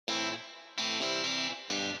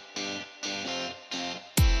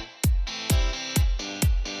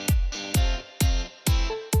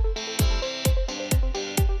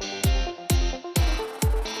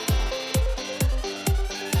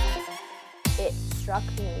struck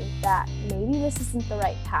me that maybe this isn't the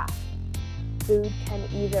right path. Food can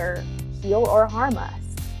either heal or harm us.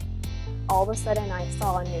 All of a sudden, I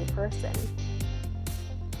saw a new person.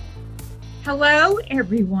 Hello,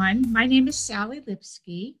 everyone. My name is Sally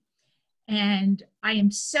Lipsky, and I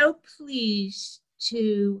am so pleased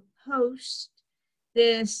to host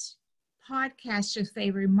this podcast with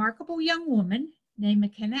a remarkable young woman named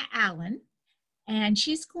McKenna Allen. And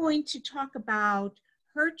she's going to talk about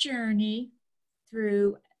her journey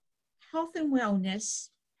through health and wellness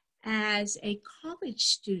as a college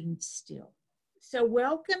student still. So,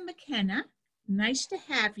 welcome, McKenna. Nice to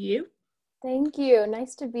have you. Thank you.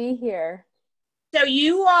 Nice to be here. So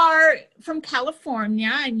you are from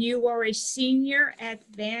California and you are a senior at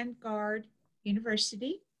Vanguard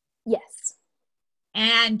University. Yes.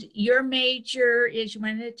 And your major is, you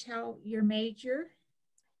want to tell your major?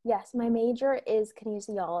 Yes, my major is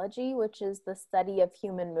kinesiology, which is the study of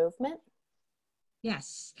human movement.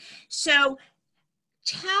 Yes. So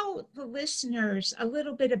tell the listeners a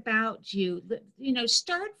little bit about you.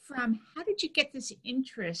 Start from, how did you get this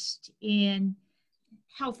interest in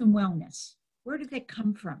health and wellness? Where did that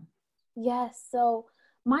come from? Yes, so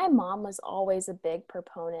my mom was always a big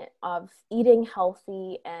proponent of eating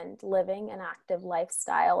healthy and living an active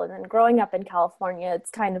lifestyle. And then growing up in California,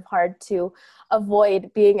 it's kind of hard to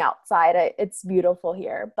avoid being outside. It's beautiful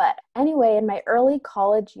here. But anyway, in my early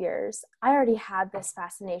college years, I already had this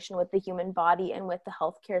fascination with the human body and with the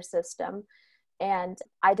healthcare system. And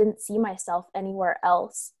I didn't see myself anywhere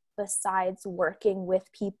else besides working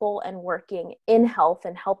with people and working in health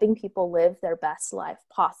and helping people live their best life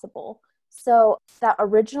possible. So that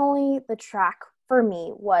originally the track for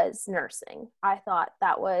me was nursing. I thought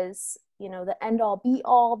that was, the end all be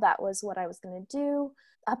all. That was what I was going to do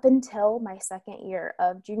up until my second year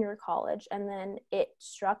of junior college. And then it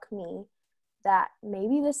struck me that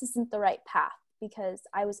maybe this isn't the right path, because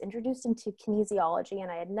I was introduced into kinesiology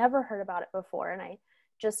and I had never heard about it before. And I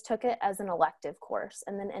just took it as an elective course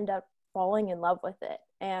and then ended up falling in love with it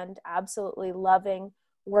and absolutely loving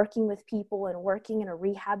working with people and working in a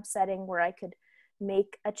rehab setting where I could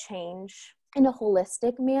make a change in a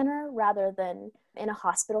holistic manner rather than in a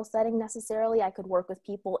hospital setting necessarily. I could work with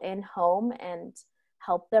people in home and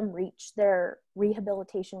help them reach their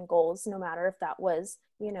rehabilitation goals, no matter if that was,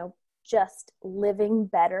 just living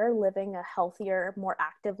better, living a healthier, more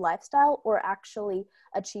active lifestyle, or actually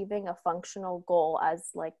achieving a functional goal as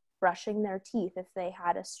like brushing their teeth if they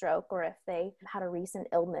had a stroke or if they had a recent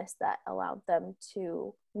illness that allowed them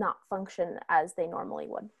to not function as they normally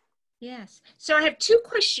would. Yes. So I have two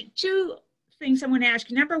things I want to ask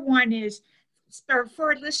you. Number one is, for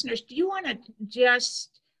our listeners, do you want to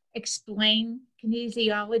just explain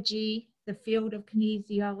kinesiology, the field of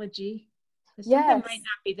kinesiology? Because some Yes. might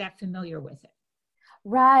not be that familiar with it.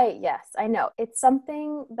 Right. Yes, I know. It's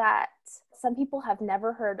something that some people have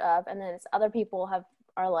never heard of, and then other people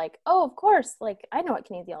are like, oh, of course, like I know what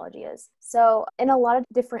kinesiology is. So in a lot of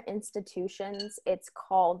different institutions, it's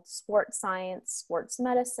called sports science, sports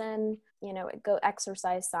medicine,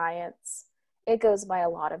 exercise science. It goes by a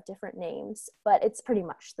lot of different names, but it's pretty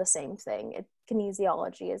much the same thing.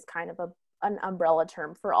 Kinesiology is kind of an umbrella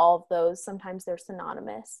term for all of those. Sometimes they're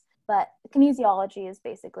synonymous. But kinesiology is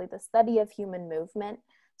basically the study of human movement.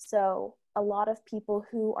 So a lot of people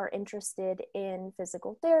who are interested in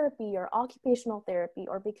physical therapy or occupational therapy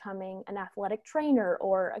or becoming an athletic trainer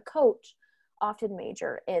or a coach often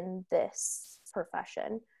major in this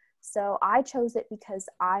profession. So I chose it because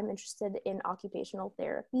I'm interested in occupational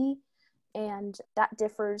therapy, and that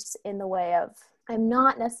differs in the way of I'm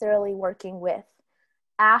not necessarily working with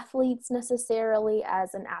athletes necessarily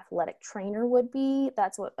as an athletic trainer would be.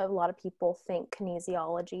 That's what a lot of people think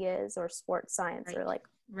kinesiology is, or sports science, right. or like.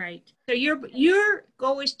 Right. So your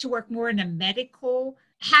goal is to work more in a medical.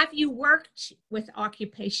 Have you worked with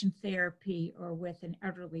occupation therapy or with an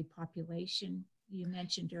elderly population you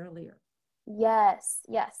mentioned earlier? Yes.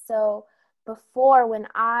 So before, when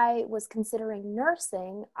I was considering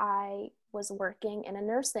nursing, I was working in a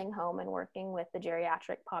nursing home and working with the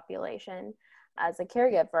geriatric population as a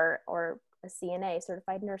caregiver or a CNA,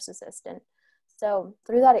 certified nurse assistant. So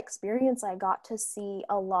through that experience, I got to see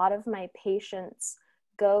a lot of my patients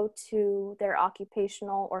go to their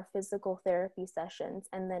occupational or physical therapy sessions.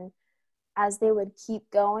 And then as they would keep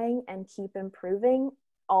going and keep improving,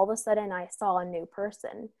 all of a sudden I saw a new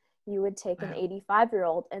person. You would take an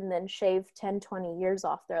 85-year-old and then shave 10, 20 years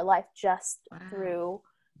off their life just through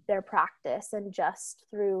their practice and just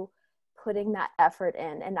through putting that effort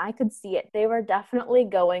in. And I could see it. They were definitely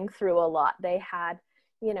going through a lot. They had,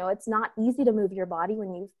 it's not easy to move your body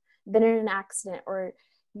when you've been in an accident or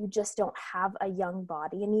you just don't have a young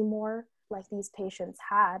body anymore like these patients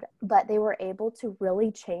had, but they were able to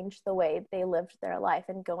really change the way they lived their life,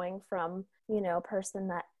 and going from, a person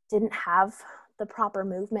that didn't have the proper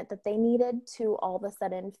movement that they needed to all of a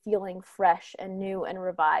sudden feeling fresh and new and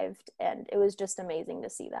revived. And it was just amazing to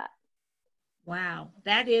see that. Wow,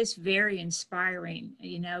 that is very inspiring,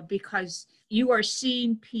 because you are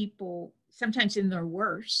seeing people sometimes in their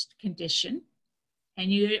worst condition.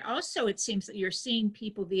 And you also, it seems that you're seeing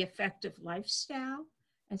people, the effect of lifestyle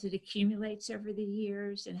as it accumulates over the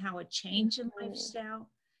years, and how a change in lifestyle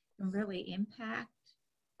can really impact.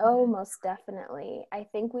 Oh, most definitely. I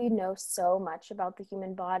think we know so much about the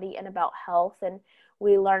human body and about health, and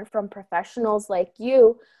we learn from professionals like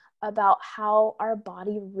you about how our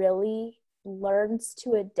body really learns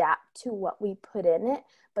to adapt to what we put in it,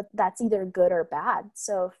 but that's either good or bad.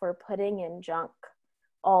 So if we're putting in junk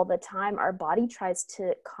all the time, our body tries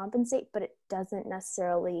to compensate, but it doesn't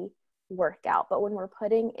necessarily work out. But when we're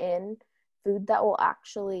putting in food that will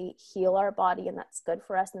actually heal our body and that's good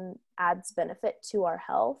for us and adds benefit to our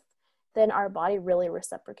health, then our body really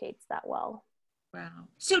reciprocates that well. Wow.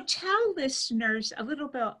 So tell listeners a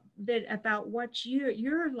little bit about what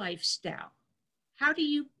your lifestyle. How do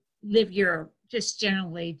you live just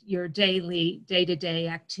generally your daily day-to-day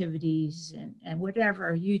activities and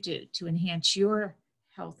whatever you do to enhance your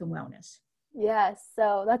health and wellness? Yes,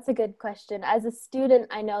 so that's a good question. As a student,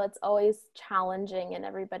 I know it's always challenging, and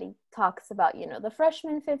everybody talks about, the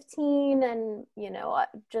freshman 15, and,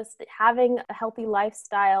 just having a healthy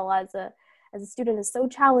lifestyle as a student is so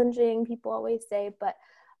challenging, people always say, but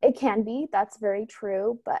it can be. That's very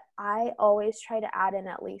true. But I always try to add in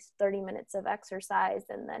at least 30 minutes of exercise,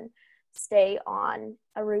 and then stay on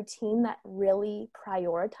a routine that really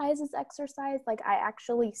prioritizes exercise. Like, I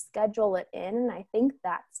actually schedule it in, and I think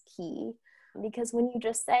that's key. Because when you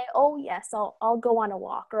just say, oh yes, I'll go on a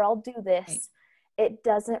walk, or I'll do this, right, it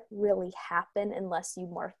doesn't really happen unless you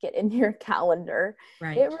mark it in your calendar.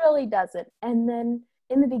 Right. It really doesn't. And then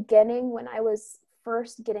in the beginning, when I was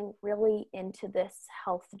first getting really into this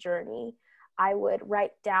health journey, I would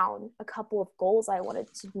write down a couple of goals I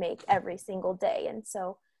wanted to make every single day. And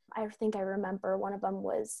so I think I remember one of them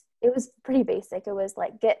it was pretty basic. It was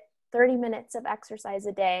like, get 30 minutes of exercise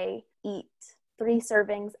a day, eat 3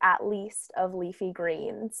 servings at least of leafy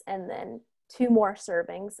greens, and then 2 more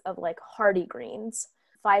servings of like hearty greens,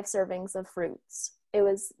 5 servings of fruits. It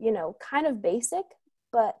was, kind of basic,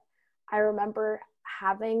 but I remember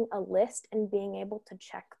having a list and being able to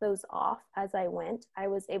check those off as I went. I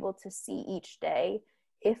was able to see each day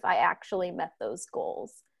if I actually met those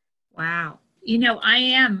goals. Wow. I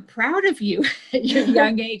am proud of you at your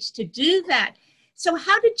young age to do that. So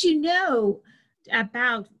how did you know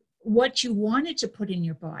about what you wanted to put in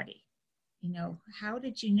your body? How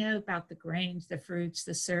did you know about the grains, the fruits,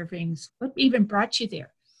 the servings? What even brought you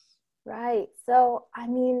there? Right. So,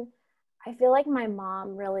 I feel like my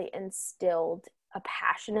mom really instilled a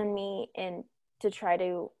passion in me and to try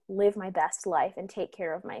to live my best life and take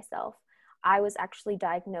care of myself. I was actually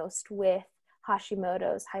diagnosed with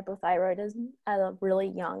Hashimoto's hypothyroidism at a really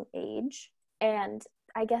young age. And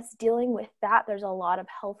I guess dealing with that, there's a lot of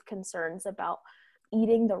health concerns about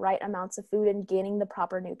eating the right amounts of food and gaining the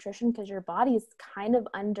proper nutrition, because your body is kind of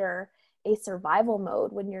under a survival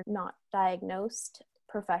mode when you're not diagnosed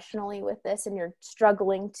professionally with this, and you're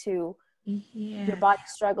struggling to, your body's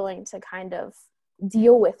struggling to kind of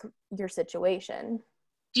deal with your situation.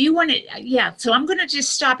 Do you want to, so I'm going to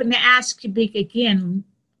just stop and ask you again,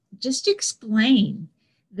 just explain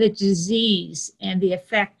the disease and the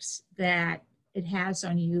effects that it has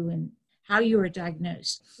on you and how you were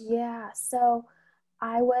diagnosed. Yeah, so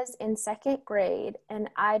I was in 2nd grade, and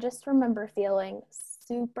I just remember feeling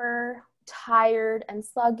super tired and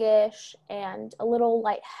sluggish and a little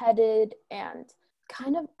lightheaded, and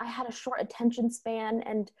I had a short attention span.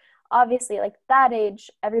 And obviously, like, that age,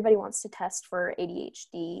 everybody wants to test for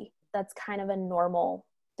ADHD. That's kind of a normal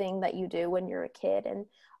thing that you do when you're a kid. And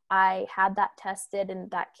I had that tested, and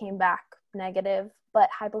that came back negative. But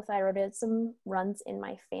hypothyroidism runs in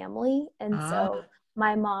my family. And so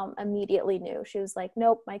my mom immediately knew. She was like,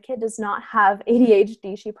 nope, my kid does not have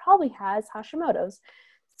ADHD. She probably has Hashimoto's.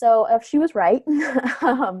 So if she was right.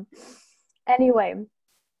 Anyway.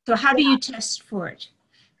 So how do you test for it?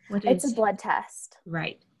 It's a blood test.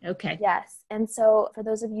 Right. Okay. Yes. And so for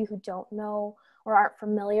those of you who don't know or aren't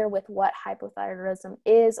familiar with what hypothyroidism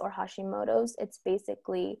is, or Hashimoto's, it's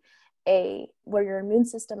basically where your immune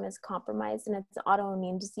system is compromised, and it's an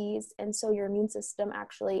autoimmune disease. And so your immune system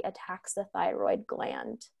actually attacks the thyroid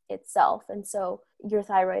gland itself. And so your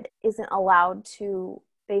thyroid isn't allowed to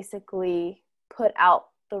basically put out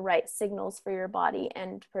the right signals for your body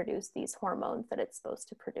and produce these hormones that it's supposed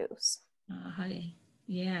to produce.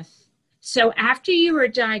 Yes. So after you were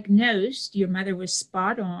diagnosed, your mother was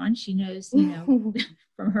spot on. She knows,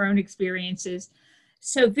 from her own experiences.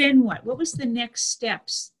 So then what? What was the next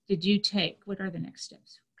steps did you take? What are the next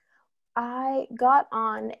steps? I got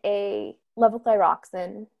on a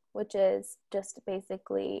levothyroxine, which is just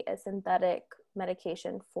basically a synthetic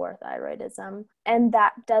medication for thyroidism. And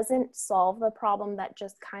that doesn't solve the problem. That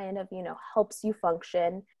just kind of, helps you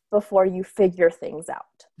function before you figure things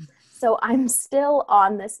out. So I'm still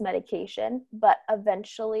on this medication, but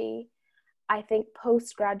eventually I think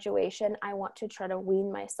post-graduation, I want to try to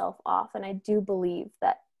wean myself off. And I do believe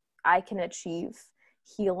that I can achieve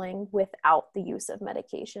healing without the use of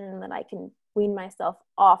medication, and that I can wean myself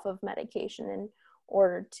off of medication in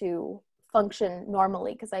order to function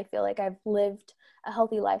normally, because I feel like I've lived a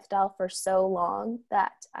healthy lifestyle for so long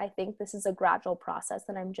that I think this is a gradual process,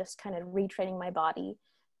 and I'm just kind of retraining my body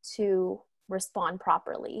to respond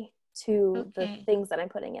properly to the things that I'm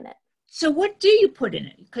putting in it. So what do you put in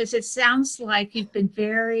it? Because it sounds like you've been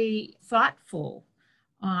very thoughtful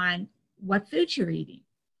on what foods you're eating.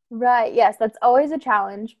 Right. Yes, that's always a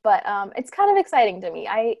challenge, but it's kind of exciting to me.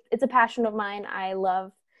 It's a passion of mine. I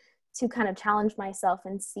love to kind of challenge myself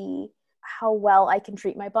and see how well I can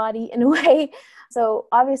treat my body in a way. So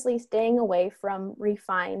obviously staying away from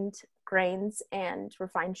refined grains and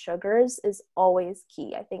refined sugars is always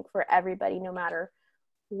key, I think, for everybody, no matter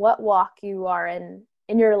what walk you are in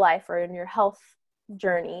your life or in your health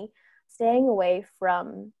journey. Staying away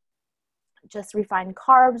from just refined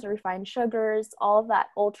carbs or refined sugars, all of that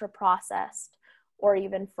ultra processed or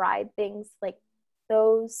even fried things, like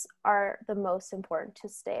those are the most important to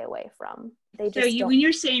stay away from. When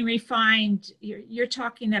you're saying refined, you're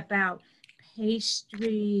talking about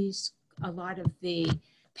pastries, a lot of the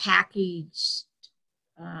packaged,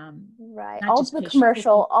 right? All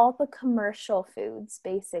the commercial foods,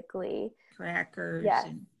 basically. Crackers. Yes.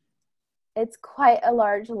 It's quite a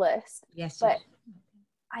large list. Yes. But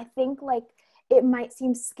I think it might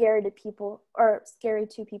seem scary to people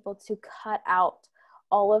to cut out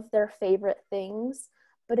all of their favorite things,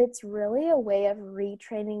 but it's really a way of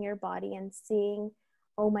retraining your body and seeing,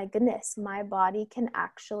 oh my goodness, my body can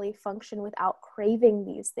actually function without craving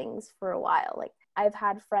these things for a while. Like I've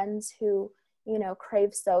had friends who,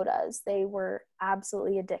 crave sodas. They were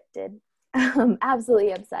absolutely addicted,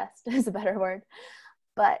 absolutely obsessed is a better word.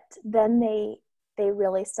 But then they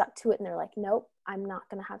really stuck to it, and they're like, nope, I'm not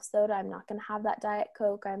going to have soda. I'm not going to have that Diet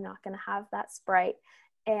Coke. I'm not going to have that Sprite.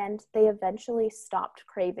 And they eventually stopped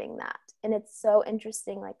craving that. And it's so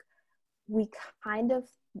interesting. Like we kind of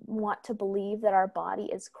want to believe that our body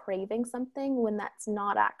is craving something when that's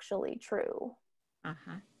not actually true.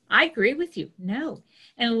 I agree with you. No.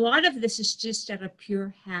 And a lot of this is just out of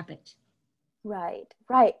pure habit. Right.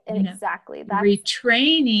 And exactly. That's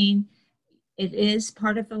retraining. It is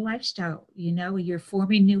part of the lifestyle. You're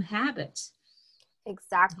forming new habits.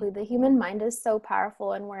 Exactly. The human mind is so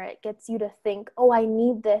powerful, and where it gets you to think, oh, I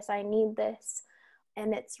need this.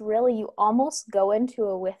 And it's really, you almost go into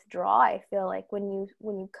a withdrawal. I feel like when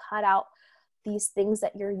you cut out these things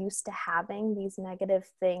that you're used to having, these negative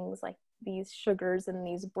things like these sugars and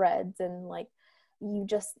these breads, and like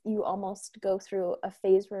you almost go through a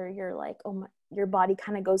phase where you're like, oh my, your body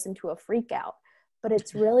kind of goes into a freak out. But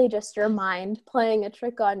it's really just your mind playing a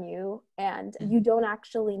trick on you, and you don't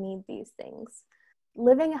actually need these things.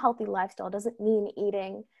 Living a healthy lifestyle doesn't mean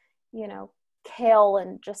eating, kale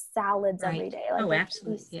and just salads every day. Like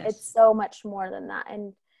absolutely. Yes. It's so much more than that.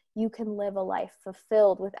 And you can live a life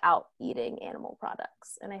fulfilled without eating animal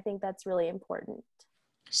products. And I think that's really important.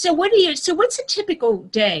 So what's a typical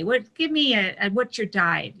day? Give me what's your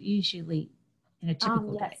diet usually in a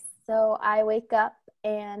typical day? So I wake up,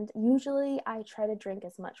 and usually I try to drink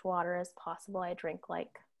as much water as possible. I drink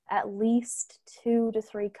at least 2 to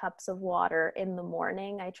 3 cups of water in the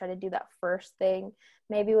morning. I try to do that first thing,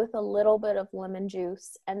 maybe with a little bit of lemon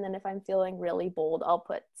juice. And then if I'm feeling really bold, I'll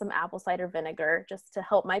put some apple cider vinegar just to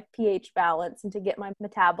help my pH balance and to get my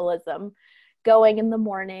metabolism going in the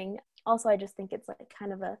morning. Also, I just think it's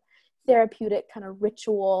kind of a therapeutic kind of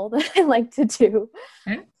ritual that I like to do.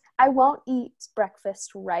 Okay. I won't eat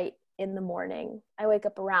breakfast right in the morning. I wake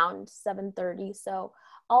up around 7:30, so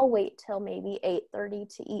I'll wait till maybe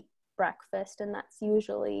 8:30 to eat breakfast, and that's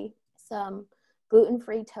usually some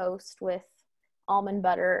gluten-free toast with almond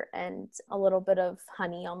butter and a little bit of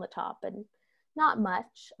honey on the top, and not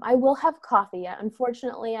much. I will have coffee.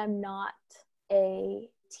 Unfortunately, I'm not a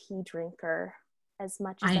tea drinker as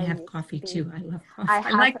much as I have coffee too. I love coffee.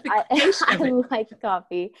 I like the taste of it. I like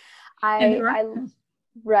coffee.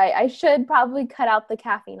 Right. I should probably cut out the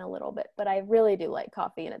caffeine a little bit, but I really do like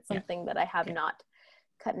coffee, and it's Yeah. something that I have Okay. not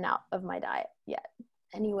cut out of my diet yet.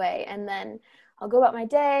 Anyway, and then I'll go about my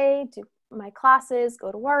day, do my classes,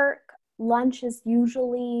 go to work. Lunch is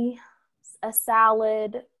usually a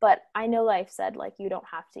salad, but I know I've said like you don't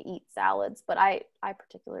have to eat salads, but I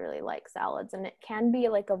particularly like salads, and it can be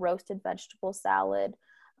like a roasted vegetable salad.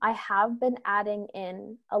 I have been adding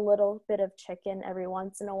in a little bit of chicken every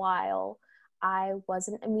once in a while. I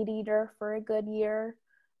wasn't a meat eater for a good year.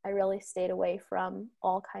 I really stayed away from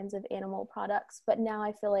all kinds of animal products, but now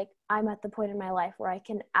I feel like I'm at the point in my life where I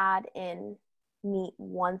can add in meat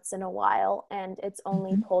once in a while, and it's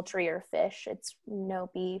only Mm-hmm. poultry or fish. It's no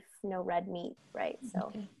beef, no red meat, right? So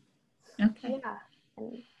Okay. Okay. yeah.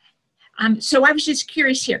 And So I was just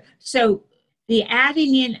curious here. So the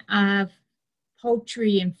adding in of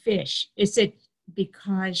poultry and fish, is it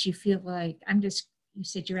because you feel like, you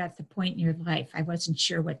said you're at the point in your life. I wasn't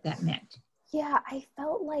sure what that meant. yeah, I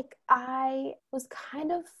felt like I was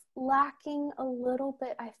kind of lacking a little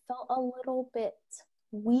bit. I felt a little bit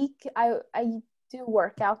weak. I do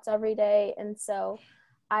workouts every day, and so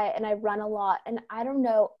I run a lot, and I don't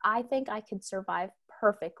know, I think I could survive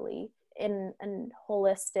perfectly in an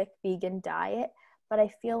holistic vegan diet, but I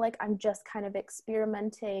feel like I'm just kind of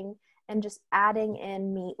experimenting and just adding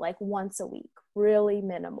in meat like once a week, really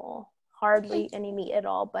minimal, Okay. hardly any meat at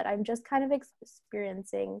all, but I'm just kind of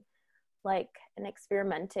experiencing like and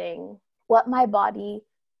experimenting what my body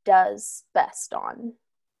does best on.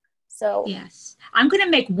 So, Yes. I'm going to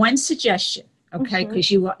make one suggestion, okay? mhm,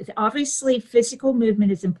 Because you obviously physical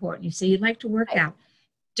movement is important. You say you like to work right, out.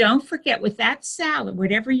 Don't forget with that salad,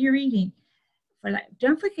 whatever you're eating, for that,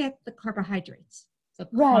 don't forget the carbohydrates, the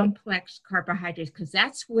right. complex carbohydrates, because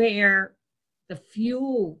that's where the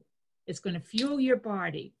fuel is going to fuel your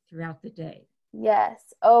body throughout the day.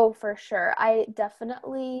 Yes. Oh, for sure. I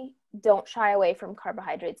definitely don't shy away from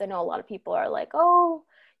carbohydrates. I know a lot of people are like, "Oh,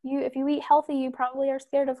 you if you eat healthy, you probably are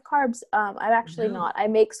scared of carbs." I'm actually No. not. I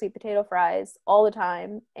make sweet potato fries all the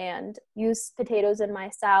time and use potatoes in my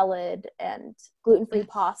salad, and gluten-free Yes.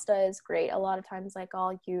 pasta is great. A lot of times like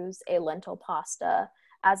I'll use a lentil pasta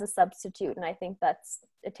as a substitute, and I think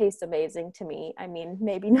it tastes amazing to me. I mean,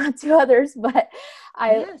 maybe not to others, but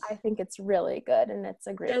I Yes. think it's really good, and it's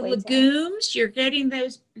a great The way to. legumes, you're getting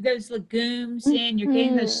those legumes in, you're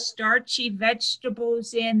getting those Mhm. starchy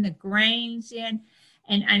vegetables in, the grains in.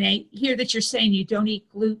 And I hear that you're saying you don't eat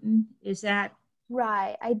gluten.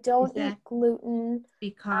 Right. I Is don't eat that gluten. Um,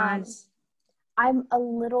 because I'm a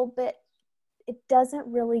little bit, it doesn't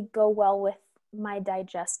really go well with my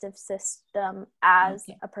digestive system as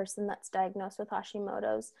okay. a person that's diagnosed with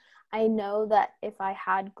Hashimoto's. I know that if I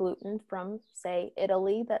had gluten from, say,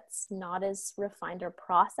 Italy, that's not as refined or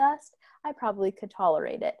processed, I probably could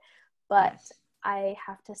tolerate it. But Yes. I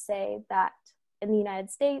have to say that in the United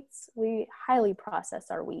States, we highly process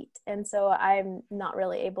our wheat. And so I'm not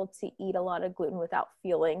really able to eat a lot of gluten without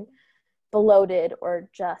feeling bloated or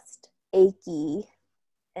just achy,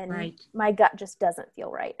 and Right. my gut just doesn't feel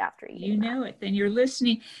right after You eating that. know it. Then you're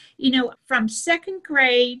listening. From second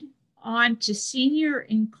grade on to senior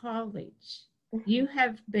in college, Mhm. you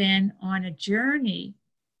have been on a journey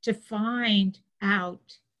to find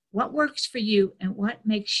out what works for you and what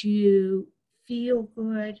makes you feel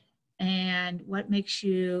good and what makes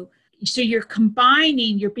you. So you're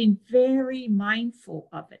combining, you're being very mindful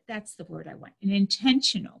of it. That's the word I want, and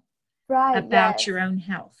intentional Right, about yes. your own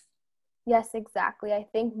health. Yes, exactly. I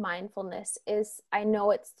think mindfulness is, I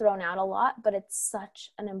know it's thrown out a lot, but it's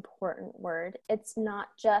such an important word. It's not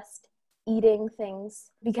just eating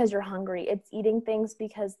things because you're hungry. It's eating things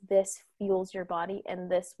because this fuels your body,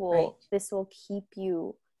 and this Right. will keep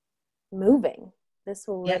you moving. This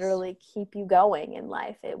will Yes. literally keep you going in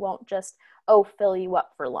life. It won't just, oh, fill you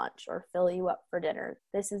up for lunch or fill you up for dinner.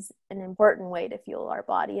 This is an important way to fuel our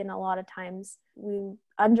body. And a lot of times we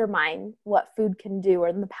undermine what food can do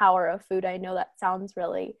or the power of food. I know that sounds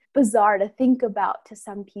really bizarre to think about to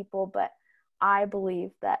some people, but I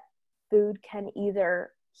believe that food can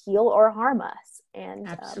either heal or harm us. And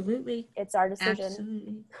Absolutely. it's our decision.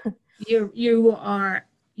 Absolutely.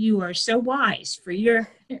 You are so wise for your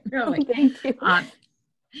really. Thank you. Um,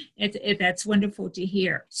 that's wonderful to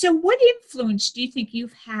hear. So, what influence do you think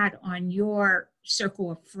you've had on your circle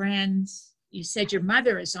of friends? You said your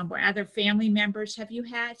mother is on board. Other family members, have you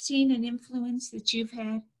had seen an influence that you've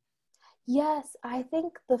had? Yes, I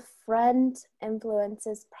think the friend influence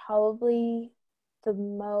is probably the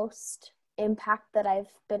most impact that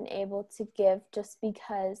I've been able to give, just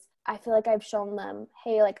because I feel like I've shown them,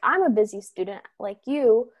 hey, like I'm a busy student like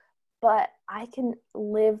you, but I can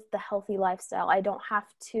live the healthy lifestyle. I don't have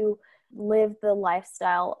to live the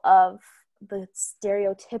lifestyle of the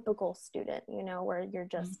stereotypical student, where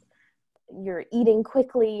you're eating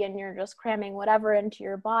quickly and you're just cramming whatever into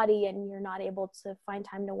your body and you're not able to find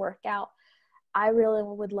time to work out. I really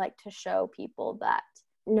would like to show people that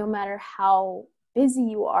no matter how busy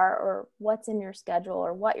you are or what's in your schedule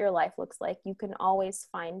or what your life looks like, you can always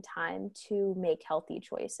find time to make healthy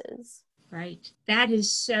choices. Right. That is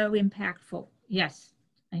so impactful. Yes.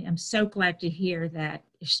 I am so glad to hear that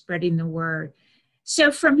you're spreading the word.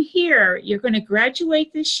 So from here, you're going to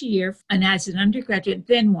graduate this year, and as an undergraduate,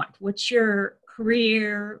 then what? What's your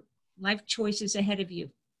career, life choices ahead of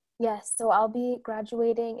you? Yes, so I'll be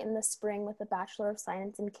graduating in the spring with a Bachelor of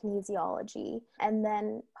Science in Kinesiology, and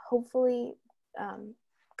then hopefully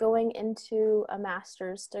going into a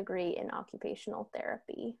master's degree in occupational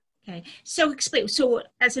therapy. Okay, so explain. So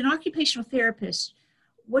as an occupational therapist,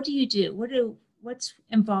 what do you do? What's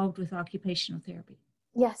involved with occupational therapy?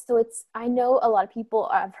 Yes, so I know a lot of people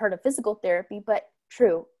have heard of physical therapy, but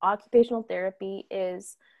true, occupational therapy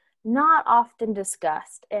is not often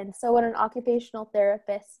discussed. And so what an occupational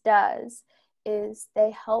therapist does is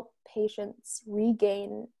they help patients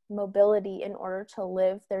regain mobility in order to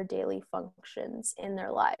live their daily functions in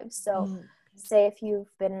their lives. So say if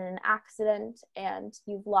you've been in an accident and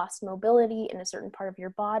you've lost mobility in a certain part of your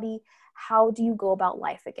body, how do you go about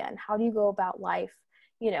life again? How do you go about life,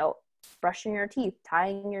 brushing your teeth,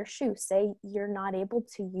 tying your shoe? Say you're not able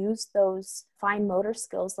to use those fine motor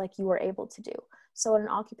skills like you were able to do. So what an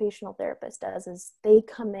occupational therapist does is they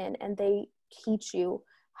come in and they teach you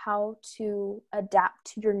how to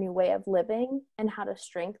adapt to your new way of living and how to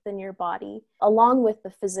strengthen your body along with the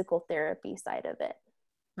physical therapy side of it.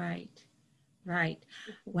 Right.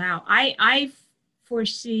 Wow. I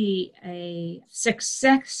foresee a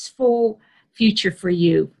successful future for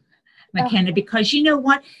you, McKenna, because you know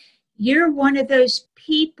what? You're one of those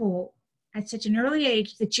people at such an early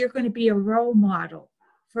age that you're going to be a role model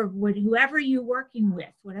for whoever you're working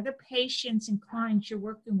with, whatever patients and clients you're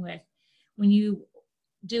working with. When you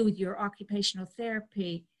do your occupational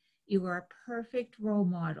therapy, you are a perfect role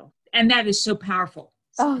model. And that is so powerful,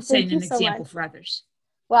 setting an example for others.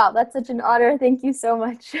 Wow, that's such an honor. Thank you so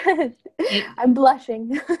much. I'm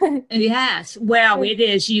blushing. Yes, well, it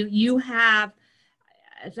is. You have,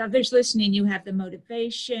 as others listening, you have the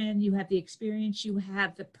motivation, you have the experience, you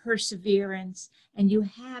have the perseverance, and you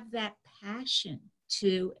have that passion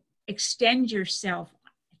to extend yourself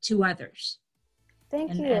to others.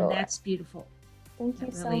 Thank you. And that's beautiful. Thank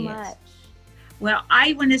you so much. Well,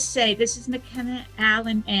 I want to say this is McKenna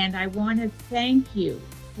Allen, and I want to thank you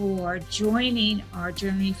for joining our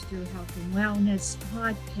Journey Through Health and Wellness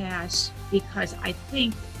podcast, because I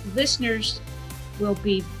think listeners will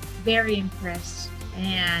be very impressed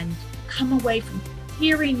and come away from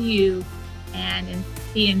hearing you and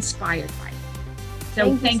be inspired by it.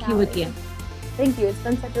 So thank you again. Thank you. It's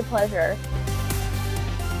been such a pleasure.